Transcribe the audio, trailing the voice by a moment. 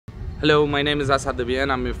Hello, my name is Assaad Thebian.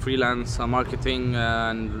 I'm a freelance marketing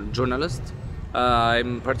and journalist.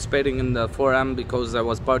 I'm participating in the forum because I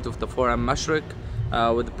was part of the forum Mashrik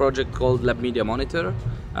with a project called Lab Media Monitor.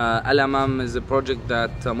 LMM is a project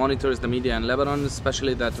that monitors the media in Lebanon,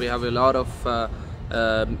 especially that we have a lot of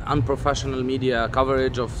unprofessional media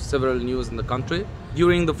coverage of several news in the country.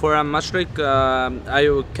 During the forum Mashrik,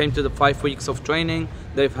 I came to the 5 weeks of training.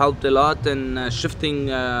 They've helped a lot in shifting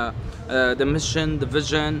the mission, the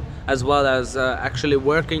vision, as well as actually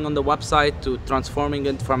working on the website to transforming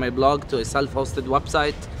it from a blog to a self-hosted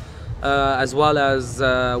website, as well as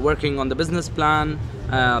working on the business plan,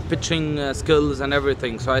 pitching skills and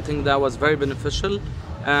everything. So I think that was very beneficial,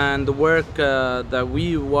 and the work that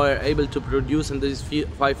we were able to produce in these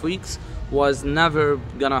 5 weeks was never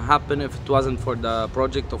gonna happen if it wasn't for the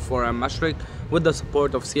project of Forum Mashrik with the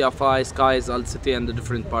support of CFI, Skies, Al City and the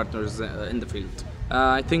different partners in the field.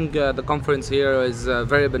 I think the conference here is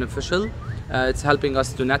very beneficial. It's helping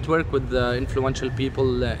us to network with the influential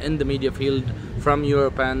people in the media field from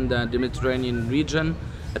Europe and the Mediterranean region.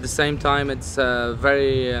 At the same time, it's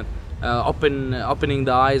very opening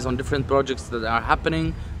the eyes on different projects that are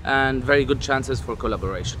happening and very good chances for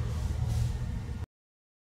collaboration.